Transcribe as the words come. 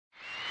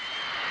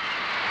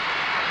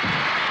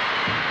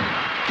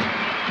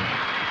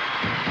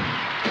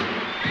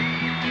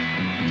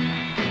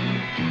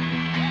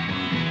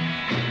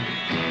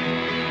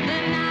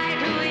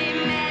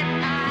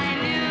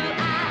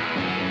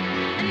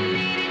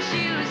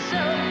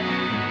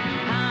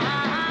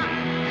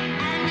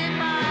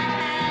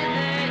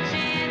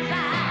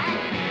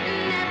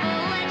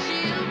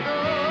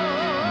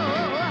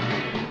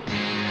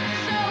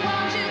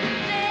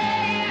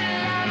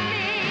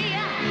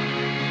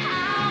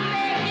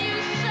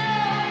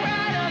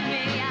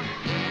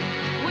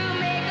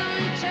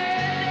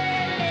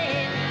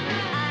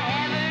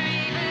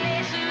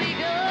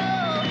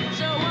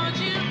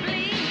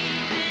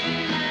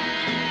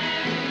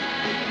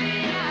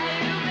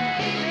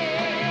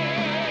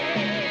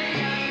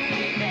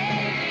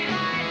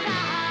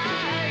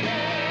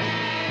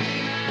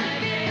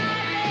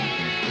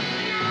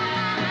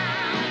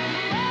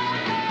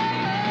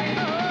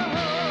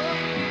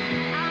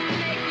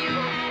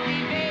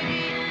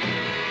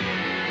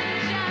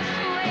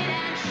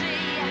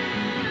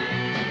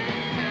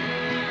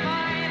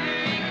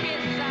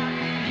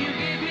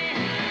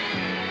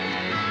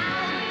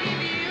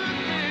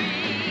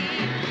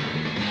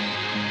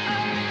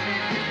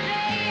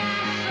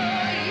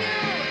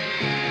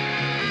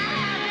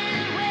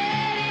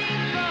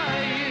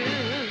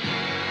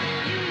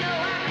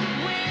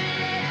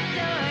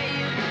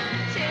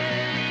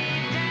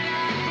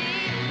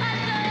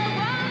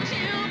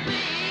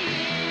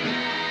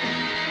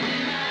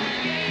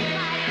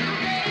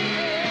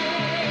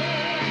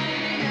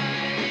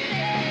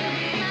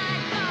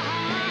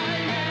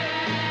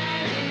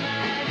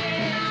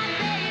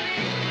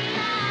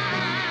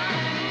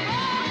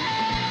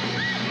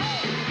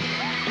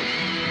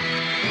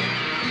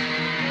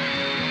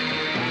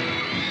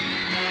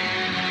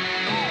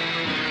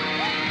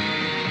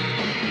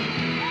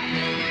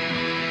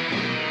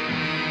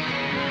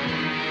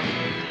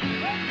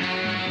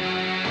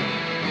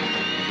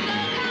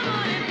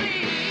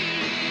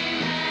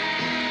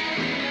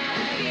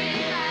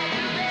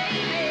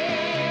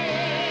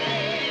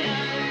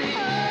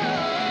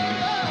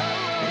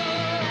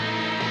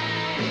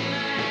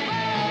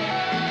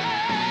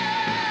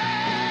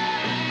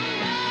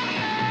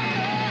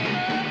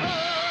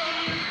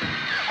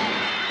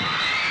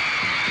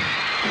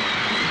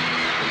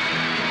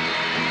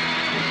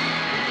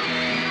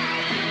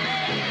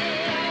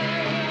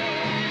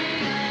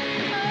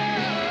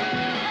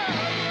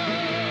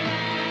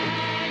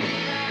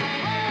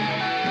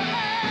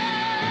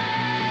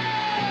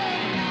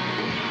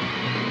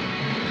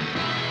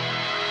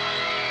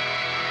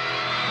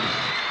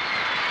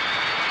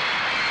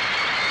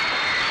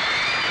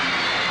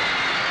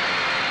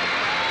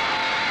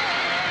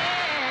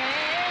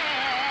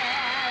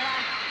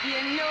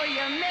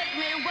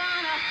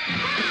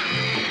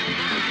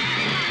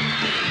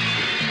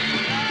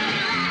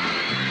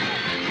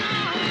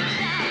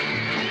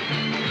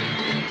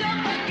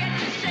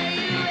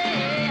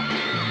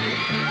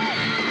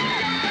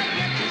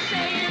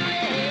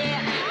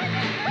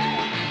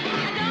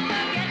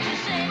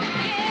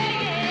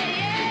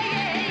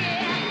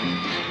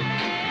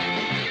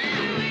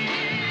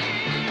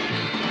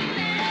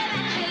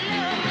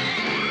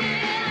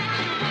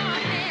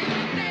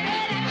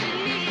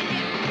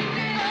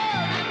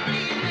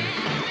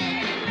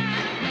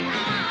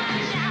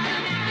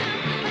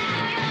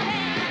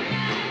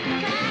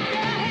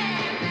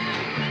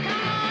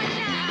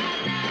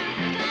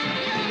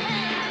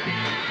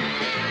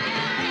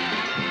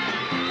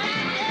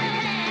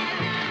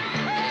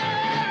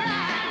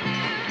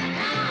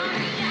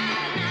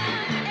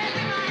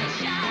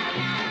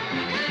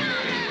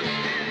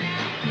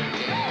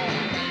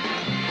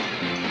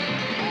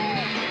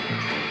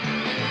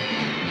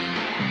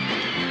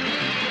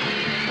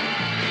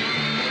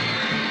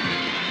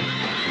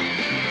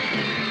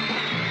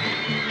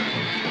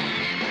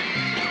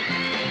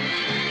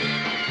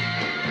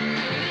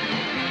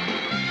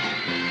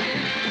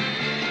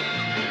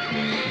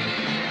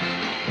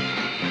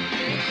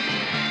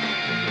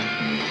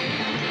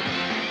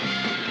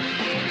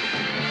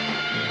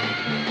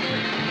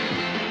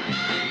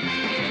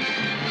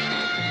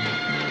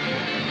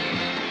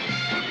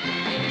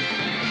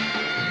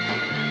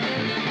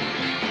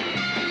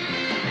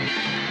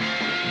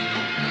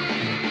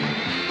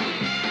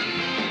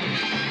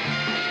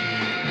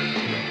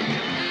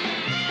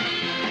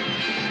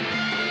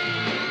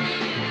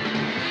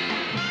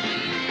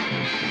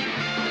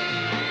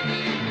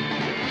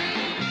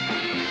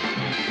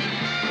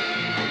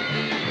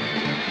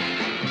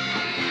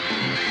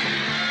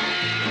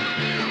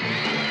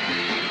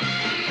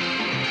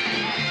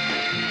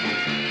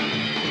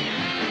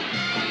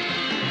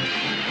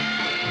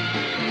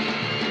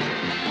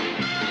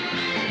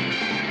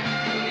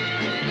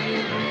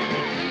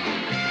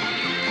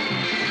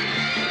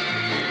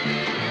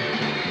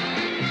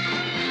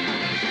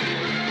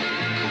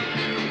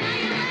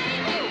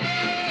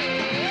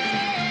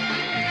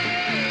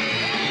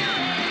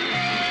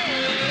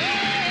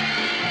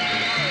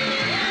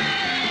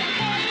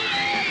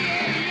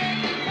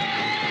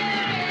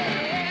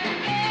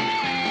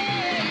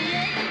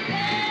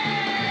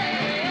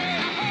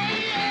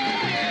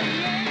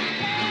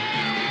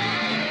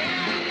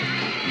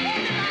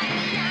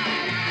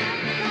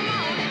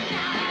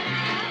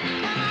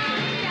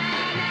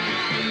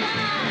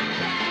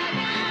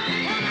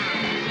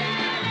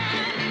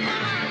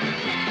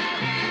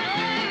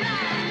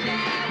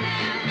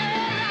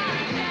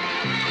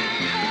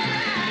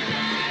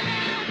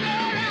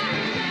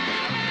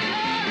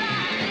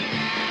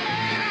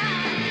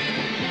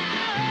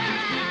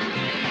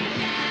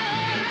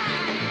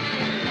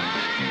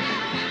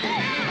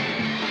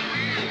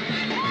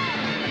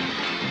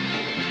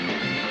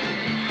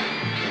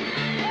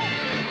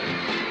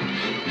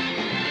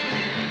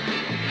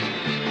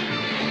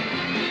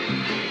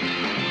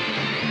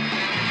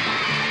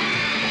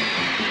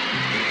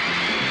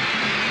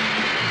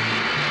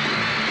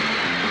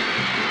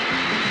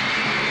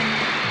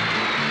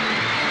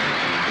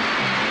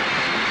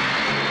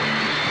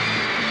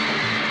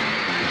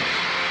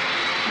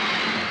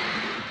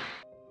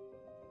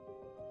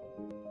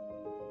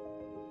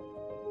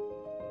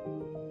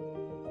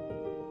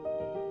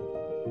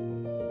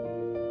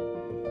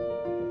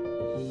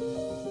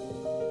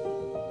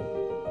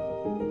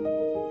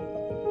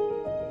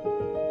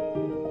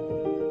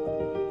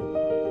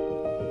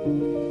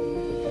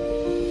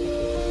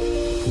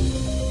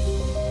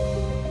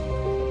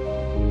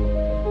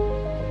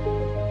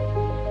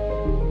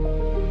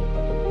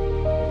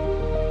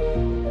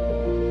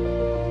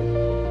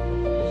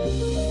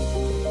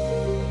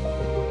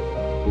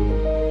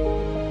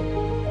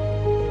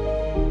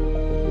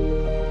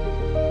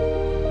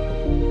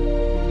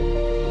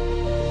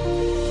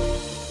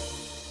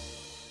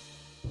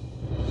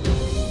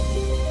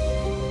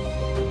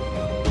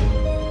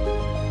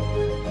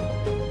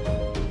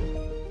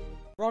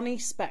Ronnie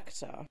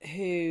Spector,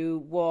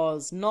 who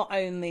was not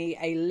only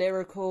a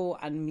lyrical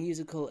and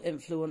musical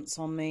influence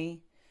on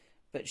me,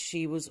 but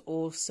she was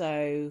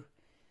also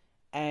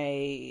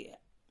a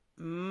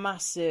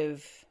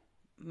massive,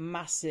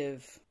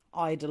 massive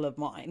idol of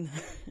mine.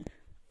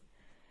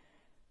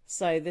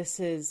 So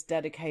this is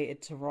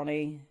dedicated to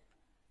Ronnie.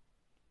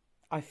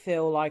 I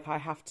feel like I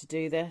have to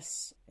do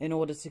this in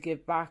order to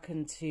give back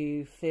and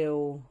to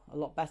feel a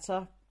lot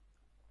better.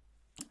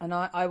 And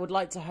I would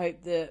like to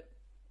hope that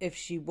if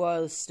she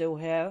was still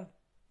here,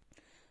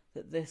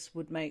 that this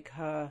would make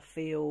her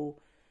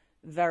feel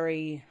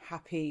very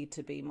happy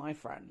to be my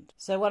friend.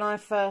 So when I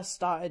first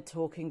started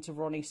talking to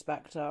Ronnie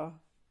Spector,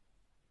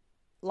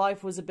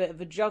 life was a bit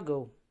of a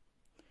juggle.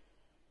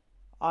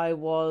 I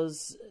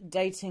was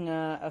dating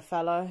a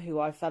fella who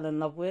I fell in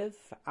love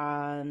with,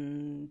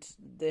 and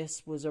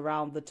this was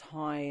around the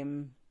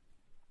time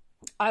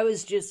I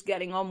was just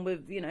getting on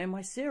with, you know,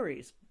 my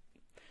series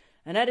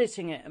and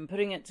editing it and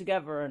putting it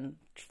together and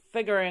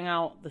figuring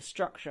out the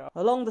structure.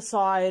 Along the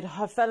side,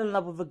 I fell in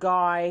love with a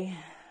guy,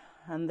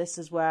 and this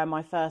is where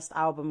my first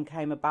album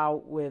came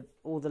about with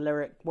all the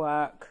lyric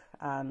work.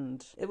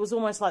 And it was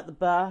almost like the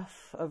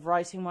birth of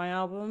writing my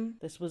album.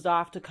 This was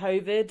after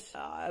COVID.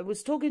 I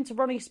was talking to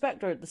Ronnie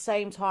Spector at the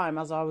same time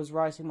as I was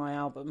writing my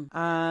album.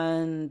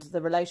 And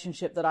the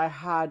relationship that I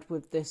had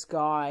with this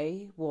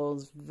guy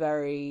was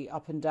very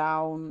up and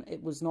down.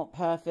 It was not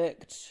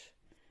perfect.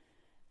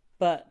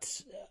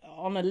 But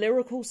on a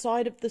lyrical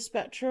side of the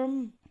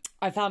spectrum,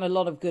 I found a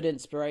lot of good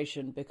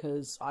inspiration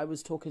because I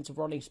was talking to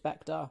Ronnie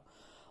Spector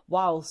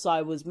whilst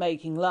I was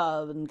making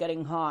love and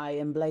getting high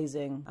and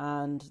blazing.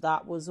 And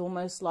that was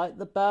almost like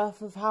the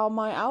birth of how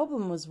my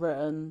album was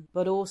written.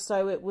 But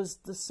also it was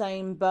the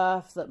same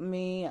birth that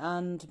me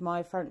and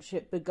my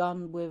friendship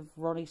begun with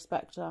Ronnie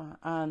Spector.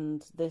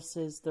 And this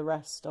is the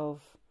rest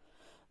of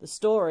the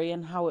story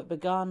and how it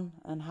begun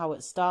and how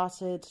it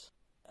started.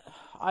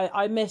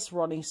 I miss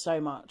Ronnie so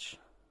much.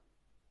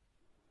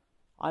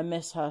 I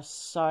miss her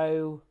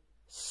so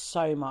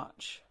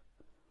much.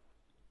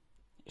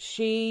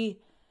 She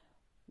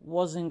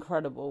was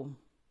incredible,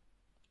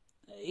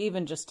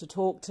 even just to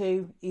talk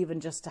to, even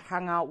just to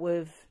hang out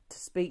with, to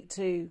speak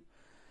to,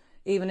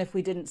 even if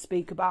we didn't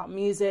speak about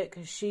music.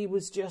 She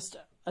was just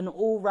an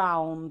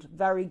all-round,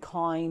 very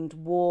kind,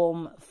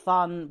 warm,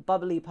 fun,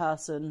 bubbly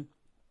person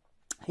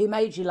who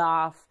made you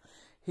laugh,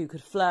 who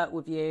could flirt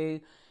with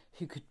you,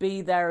 who could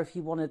be there if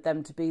you wanted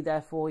them to be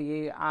there for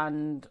you.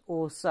 And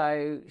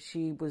also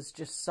she was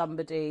just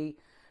somebody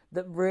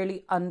that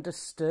really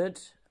understood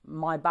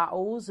my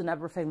battles and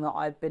everything that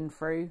I've been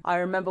through. I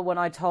remember when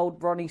I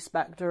told Ronnie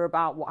Spector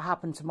about what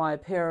happened to my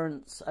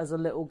appearance as a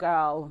little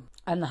girl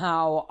and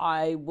how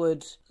I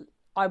would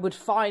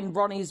find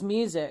Ronnie's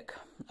music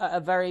at a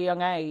very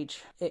young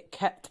age. It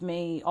kept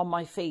me on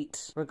my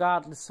feet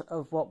regardless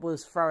of what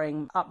was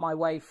throwing up my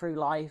way through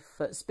life.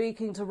 But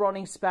speaking to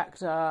Ronnie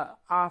Spector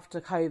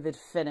after COVID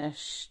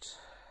finished,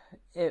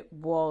 it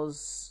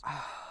was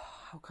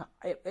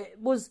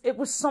it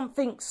was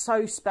something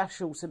so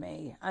special to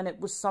me, and it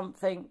was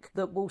something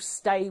that will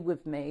stay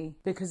with me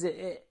because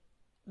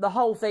the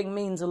whole thing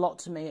means a lot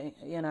to me,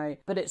 you know.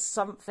 But it's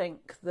something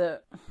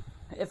that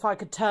if I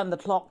could turn the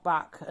clock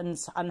back and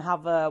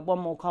have one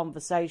more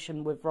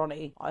conversation with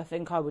Ronnie, I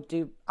think I would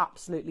do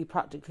absolutely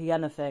practically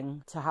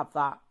anything to have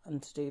that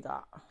and to do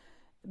that.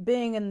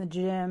 Being in the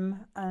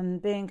gym and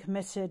being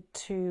committed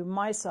to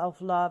my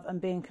self-love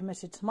and being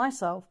committed to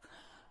myself.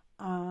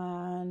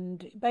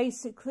 And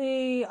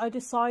basically I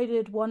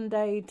decided one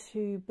day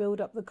to build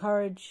up the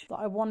courage that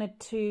I wanted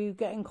to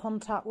get in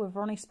contact with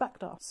Ronnie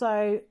Spector.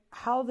 So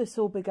how this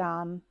all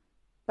began,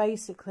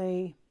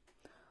 basically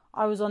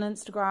I was on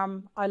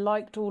Instagram, I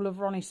liked all of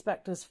Ronnie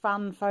Spector's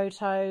fan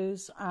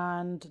photos,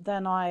 and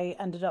then I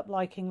ended up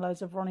liking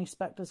loads of Ronnie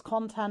Spector's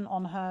content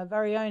on her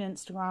very own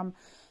Instagram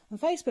and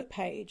Facebook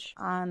page.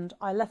 And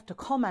I left a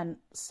comment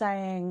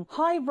saying,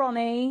 "Hi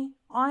Ronnie,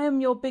 I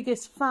am your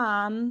biggest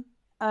fan.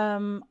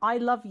 I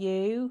love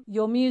you.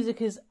 Your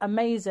music is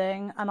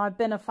amazing and I've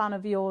been a fan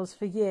of yours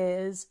for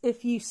years.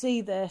 If you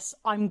see this,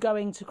 I'm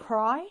going to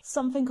cry."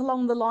 Something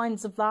along the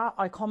lines of that,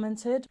 I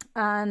commented.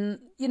 And,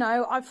 you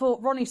know, I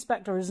thought Ronnie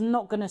Spector is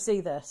not going to see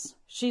this.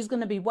 She's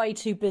going to be way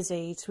too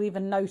busy to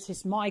even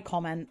notice my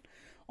comment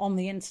on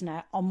the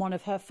internet on one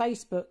of her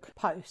Facebook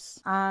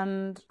posts.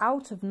 And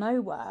out of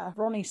nowhere,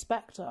 Ronnie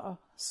Spector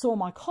saw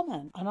my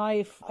comment, and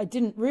I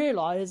didn't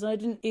realise, I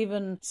didn't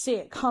even see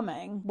it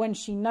coming when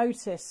she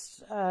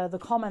noticed the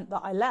comment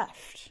that I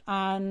left.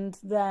 And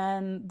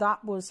then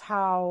that was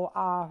how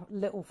our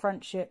little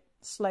friendship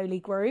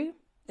slowly grew.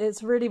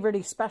 It's really,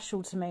 really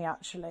special to me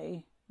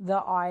actually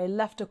that I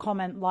left a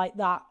comment like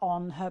that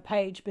on her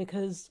page,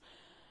 because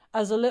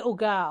as a little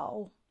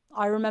girl,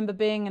 I remember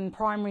being in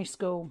primary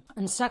school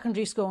and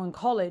secondary school and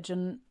college,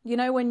 and you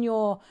know when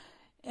you're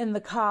in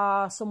the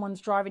car, someone's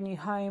driving you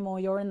home, or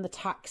you're in the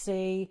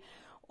taxi,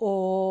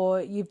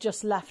 or you've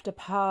just left a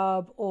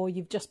pub, or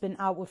you've just been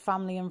out with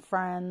family and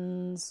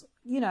friends,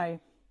 you know,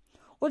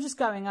 or just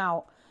going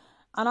out.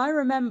 And I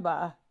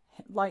remember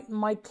Like,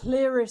 my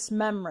clearest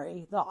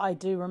memory that I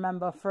do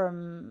remember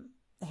from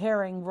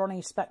hearing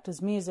Ronnie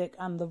Spector's music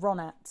and the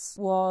Ronettes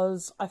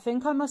was, I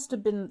think I must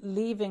have been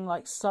leaving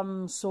like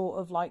some sort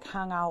of like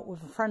hangout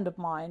with a friend of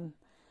mine,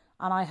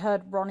 and I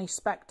heard Ronnie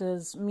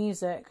Spector's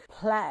music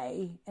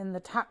play in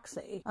the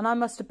taxi, and I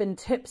must have been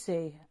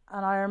tipsy,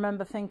 and I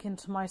remember thinking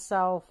to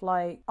myself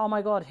like, oh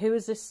my god, who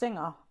is this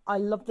singer? I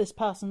love this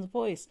person's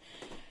voice.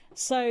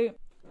 So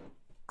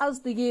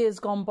as the years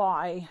gone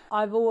by,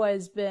 I've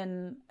always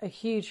been a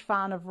huge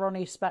fan of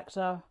Ronnie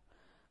Spector.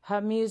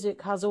 Her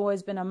music has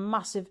always been a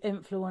massive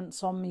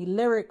influence on me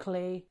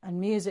lyrically and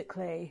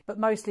musically, but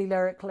mostly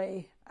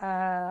lyrically.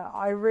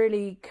 I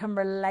really can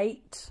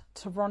relate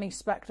to Ronnie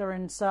Spector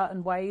in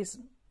certain ways,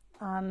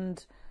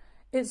 and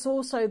it's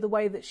also the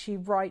way that she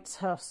writes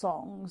her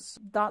songs.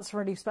 That's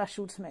really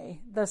special to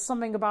me. There's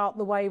something about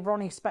the way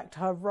Ronnie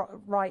Spector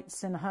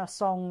writes in her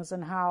songs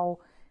and how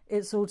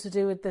it's all to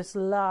do with this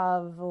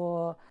love,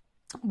 or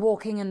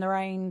Walking in the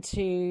Rain,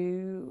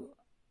 to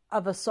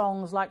other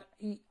songs like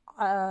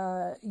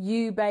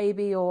You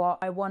Baby or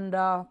I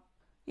Wonder,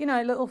 you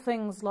know, little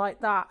things like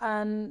that.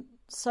 And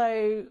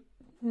so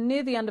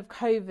near the end of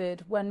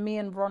COVID, when me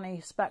and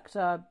Ronnie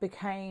Spector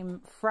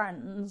became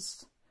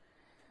friends,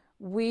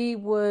 we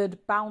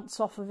would bounce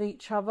off of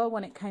each other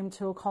when it came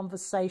to a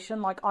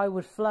conversation. Like, I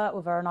would flirt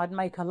with her and I'd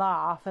make her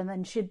laugh, and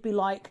then she'd be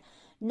like,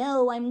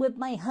 no, I'm with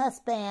my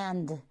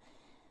husband,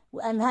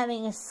 I'm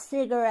having a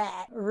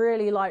cigarette.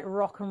 Really like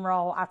rock and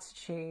roll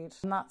attitude.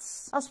 And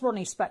that's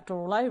Ronnie Spector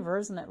all over,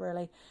 isn't it,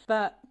 really?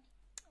 But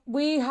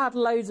we had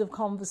loads of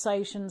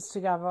conversations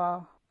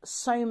together.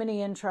 So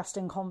many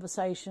interesting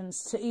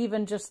conversations, to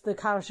even just the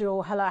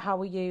casual, hello, how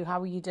are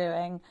you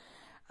doing?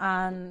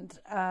 And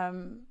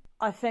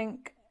I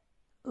think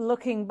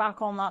looking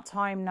back on that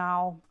time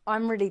now,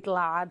 I'm really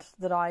glad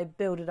that I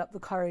builded up the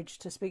courage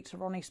to speak to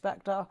Ronnie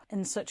Spector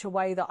in such a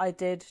way that I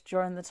did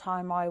during the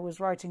time I was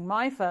writing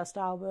my first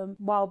album,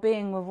 while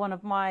being with one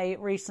of my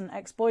recent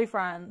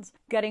ex-boyfriends,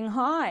 getting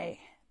high,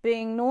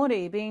 being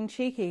naughty, being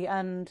cheeky.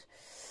 And,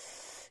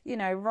 you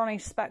know, Ronnie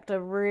Spector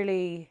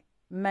really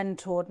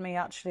mentored me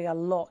actually a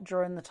lot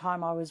during the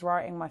time I was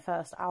writing my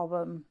first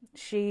album.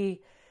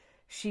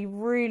 She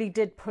really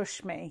did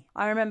push me.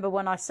 I remember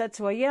when I said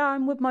to her, yeah,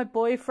 I'm with my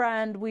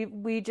boyfriend,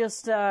 we're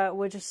just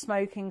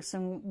smoking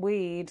some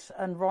weed,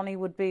 and Ronnie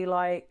would be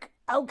like,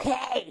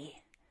 okay,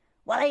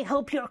 well, I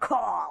hope you'll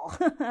call.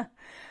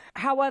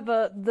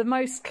 However, the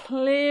most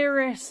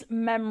clearest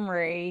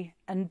memory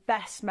and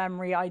best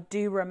memory I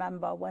do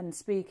remember when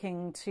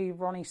speaking to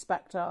Ronnie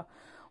Spector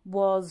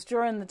was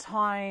during the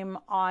time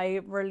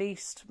I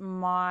released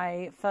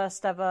my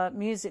first ever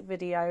music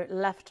video,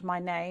 Left My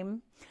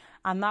Name.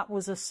 And that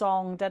was a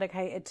song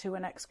dedicated to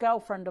an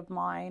ex-girlfriend of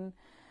mine.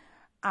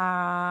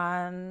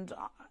 And,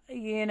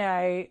 you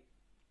know,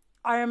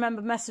 I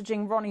remember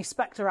messaging Ronnie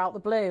Spector out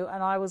the blue,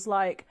 and I was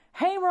like,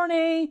 hey,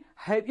 Ronnie,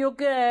 hope you're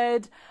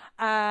good.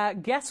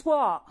 Guess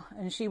what?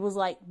 And she was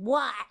like,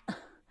 what?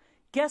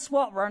 Guess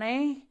what,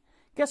 Ronnie?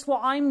 Guess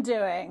what I'm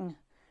doing?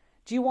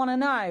 Do you want to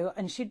know?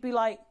 And she'd be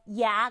like,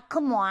 yeah,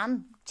 come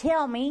on,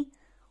 tell me.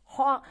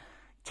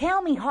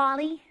 Tell me,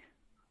 Hollie.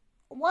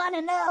 Want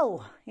to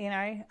know, you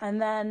know?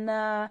 And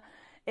then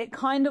it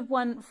kind of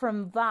went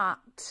from that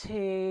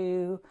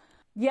to,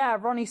 yeah,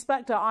 Ronnie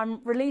Spector,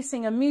 I'm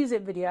releasing a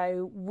music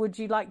video. Would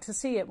you like to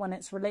see it when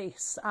it's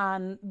released?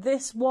 And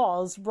this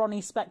was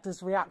Ronnie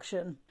Spector's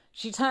reaction.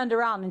 She turned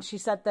around and she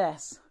said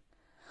this: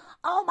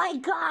 oh my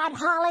God,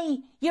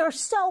 Hollie, you're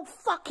so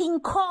fucking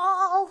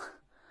cool.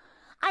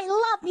 I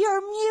love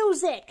your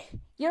music.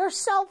 You're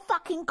so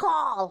fucking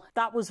cool.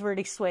 That was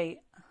really sweet.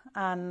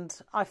 And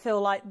I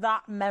feel like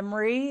that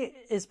memory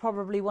is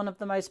probably one of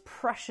the most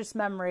precious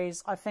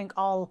memories I think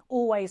I'll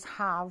always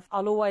have.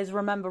 I'll always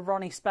remember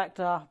Ronnie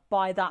Spector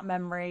by that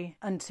memory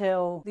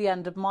until the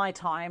end of my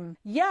time.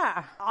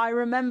 Yeah, I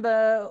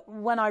remember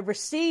when I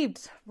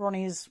received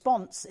Ronnie's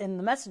response in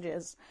the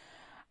messages,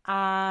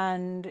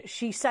 and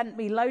she sent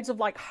me loads of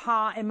like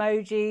heart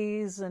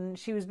emojis, and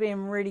she was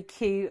being really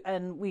cute,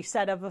 and we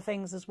said other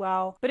things as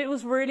well. But it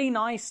was really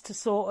nice to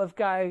sort of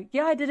go,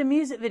 yeah, I did a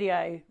music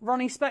video.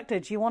 Ronnie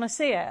Spector, do you want to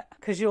see it?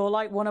 Because you're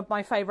like one of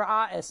my favourite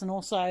artists, and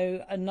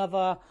also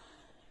another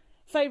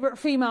favourite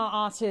female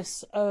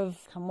artists of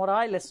what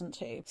I listen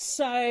to.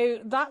 So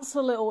that's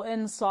a little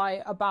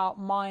insight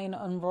about mine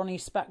and Ronnie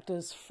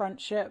Spector's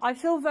friendship. I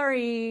feel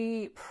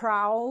very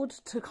proud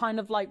to kind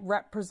of like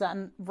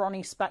represent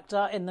Ronnie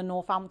Spector in the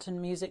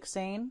Northampton music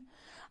scene.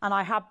 And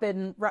I have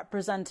been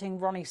representing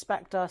Ronnie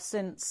Spector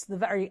since the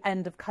very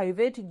end of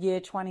COVID,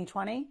 year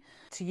 2020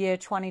 to year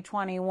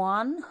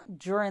 2021.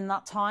 During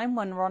that time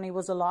when Ronnie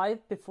was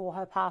alive, before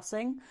her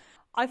passing,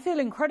 I feel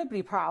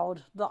incredibly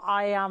proud that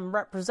I am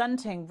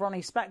representing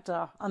Ronnie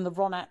Spector and the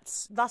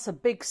Ronettes. That's a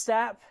big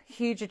step,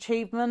 huge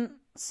achievement,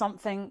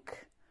 something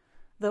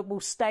that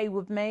will stay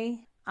with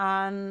me.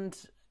 And,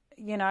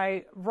 you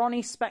know,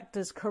 Ronnie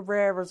Spector's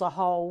career as a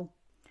whole,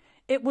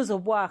 it was a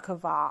work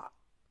of art.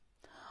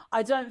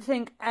 I don't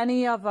think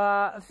any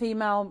other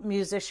female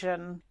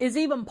musician is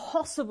even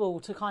possible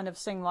to kind of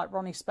sing like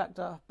Ronnie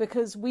Spector,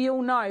 because we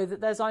all know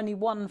that there's only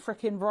one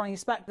freaking Ronnie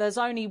Spector. There's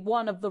only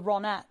one of the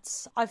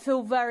Ronettes. I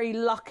feel very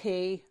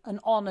lucky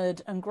and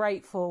honoured and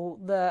grateful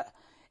that,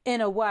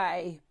 in a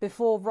way,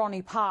 before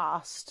Ronnie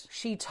passed,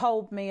 she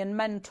told me and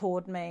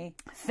mentored me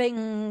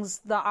things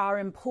that are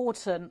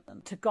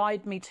important to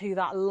guide me to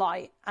that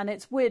light. And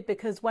it's weird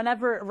because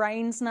whenever it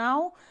rains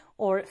now,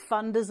 or it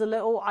thunders a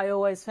little, I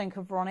always think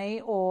of Ronnie.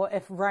 Or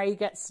if Ray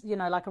gets, you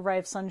know, like a ray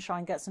of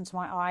sunshine gets into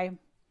my eye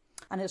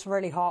and it's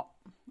really hot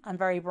and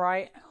very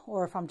bright,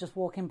 or if I'm just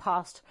walking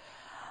past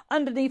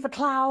underneath a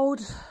cloud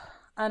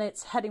and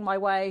it's heading my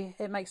way,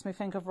 it makes me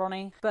think of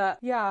Ronnie. But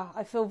yeah,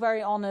 I feel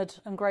very honoured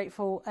and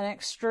grateful and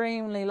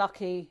extremely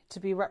lucky to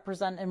be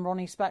representing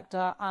Ronnie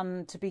Spector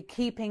and to be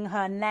keeping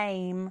her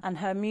name and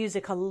her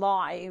music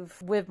alive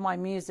with my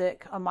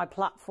music and my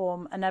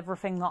platform and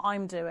everything that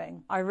I'm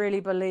doing. I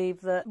really believe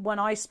that when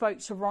I spoke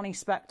to Ronnie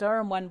Spector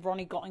and when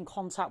Ronnie got in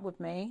contact with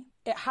me,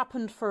 it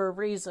happened for a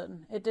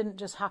reason. It didn't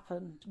just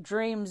happen.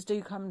 Dreams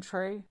do come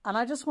true. And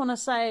I just want to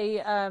say,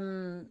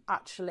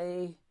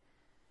 actually,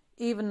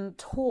 even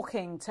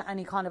talking to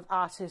any kind of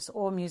artist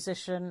or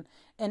musician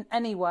in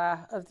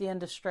anywhere of the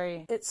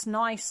industry, it's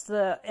nice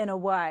that, in a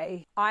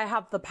way, I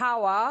have the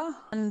power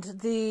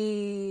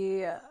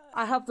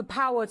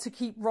to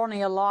keep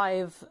Ronnie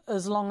alive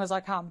as long as I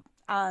can.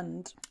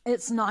 And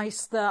it's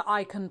nice that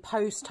I can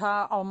post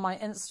her on my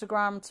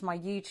Instagram, to my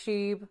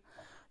YouTube,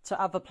 to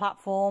other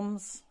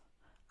platforms,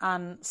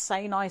 and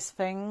say nice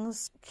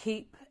things.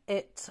 Keep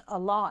it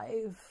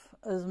alive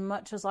as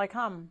much as I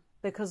can,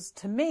 because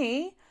to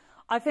me,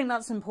 I think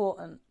that's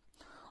important.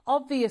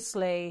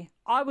 Obviously,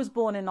 I was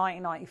born in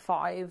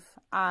 1995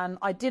 and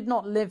I did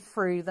not live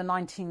through the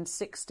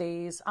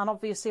 1960s. And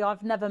obviously,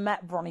 I've never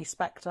met Ronnie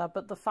Spector,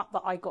 but the fact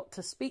that I got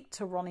to speak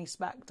to Ronnie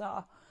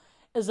Spector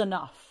is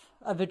enough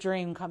of a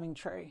dream coming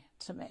true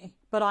to me.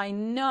 But I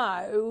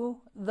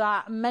know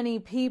that many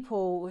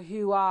people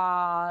who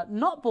are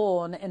not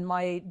born in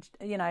my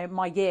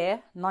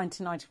year,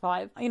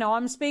 1995,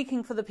 I'm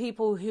speaking for the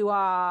people who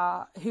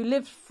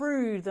lived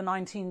through the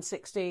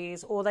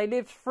 1960s, or they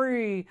lived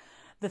through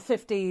the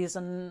 50s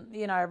and,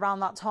 around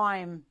that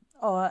time,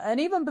 and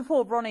even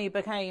before Ronnie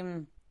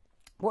became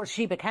what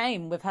she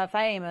became with her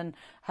fame and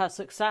her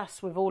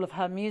success with all of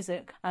her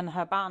music and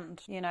her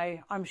band.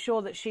 I'm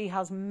sure that she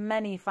has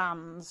many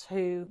fans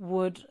who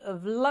would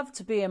have loved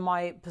to be in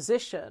my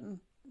position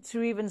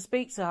to even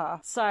speak to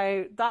her.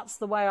 So that's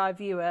the way I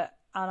view it.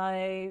 And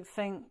I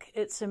think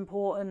it's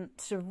important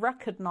to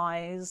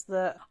recognise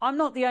that I'm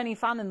not the only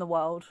fan in the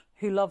world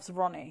who loves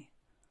Ronnie.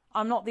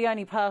 I'm not the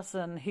only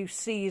person who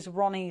sees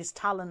Ronnie's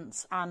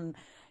talents and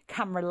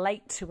can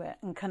relate to it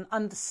and can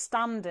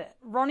understand it.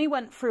 Ronnie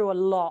went through a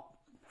lot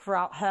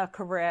throughout her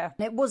career.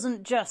 It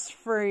wasn't just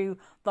through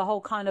the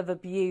whole kind of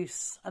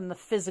abuse and the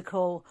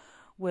physical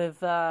with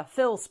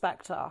Phil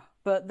Spector,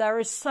 but there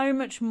is so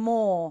much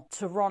more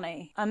to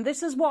Ronnie. And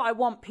this is what I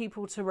want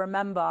people to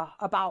remember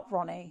about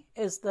Ronnie,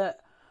 is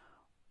that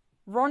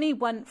Ronnie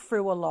went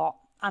through a lot,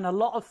 and a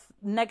lot of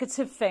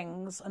negative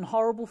things and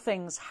horrible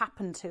things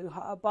happened to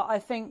her. But I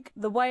think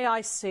the way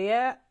I see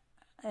it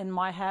in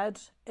my head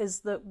is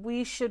that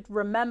we should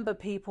remember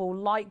people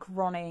like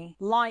Ronnie,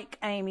 like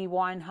Amy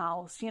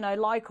Winehouse,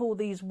 like all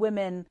these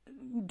women.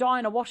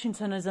 Diana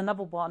Washington is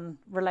another one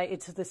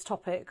related to this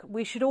topic.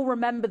 We should all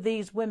remember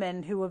these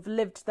women who have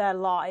lived their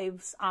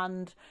lives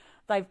and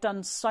they've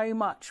done so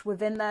much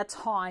within their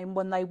time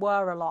when they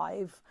were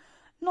alive,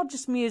 not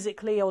just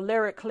musically or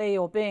lyrically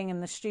or being in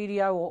the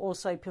studio or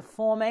also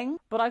performing.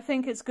 But I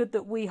think it's good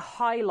that we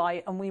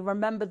highlight and we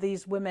remember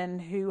these women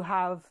who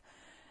have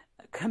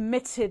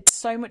committed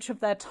so much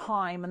of their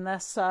time and their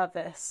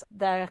service,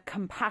 their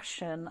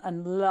compassion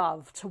and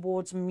love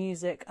towards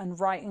music and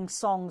writing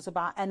songs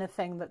about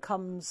anything that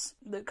comes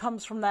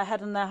from their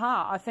head and their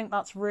heart. I think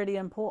that's really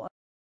important.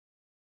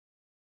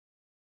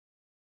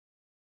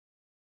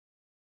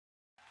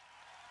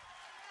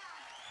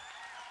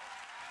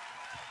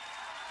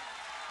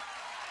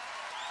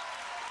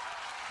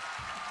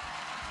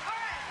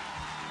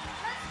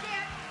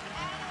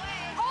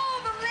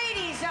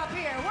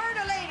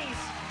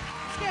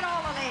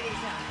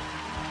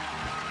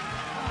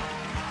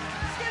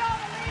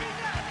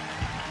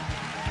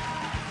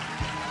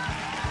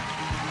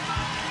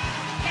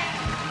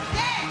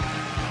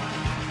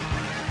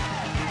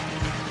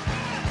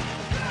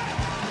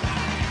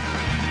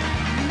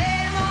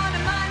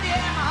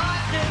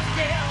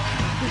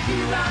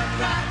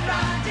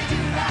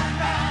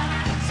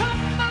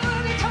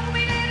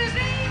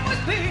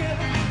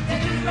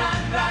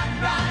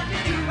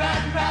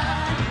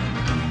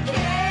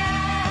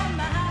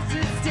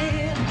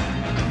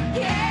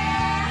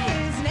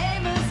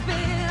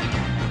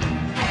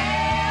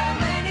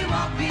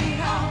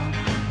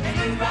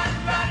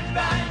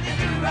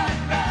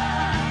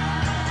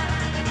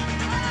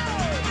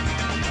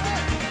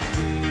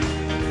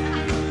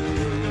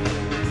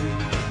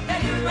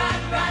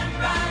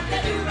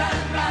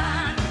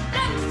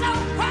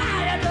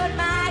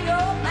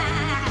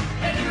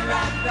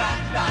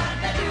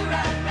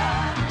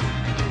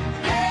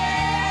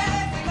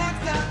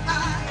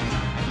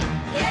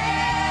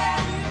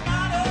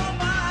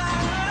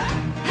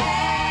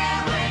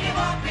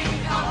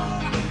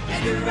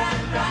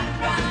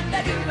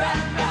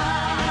 God.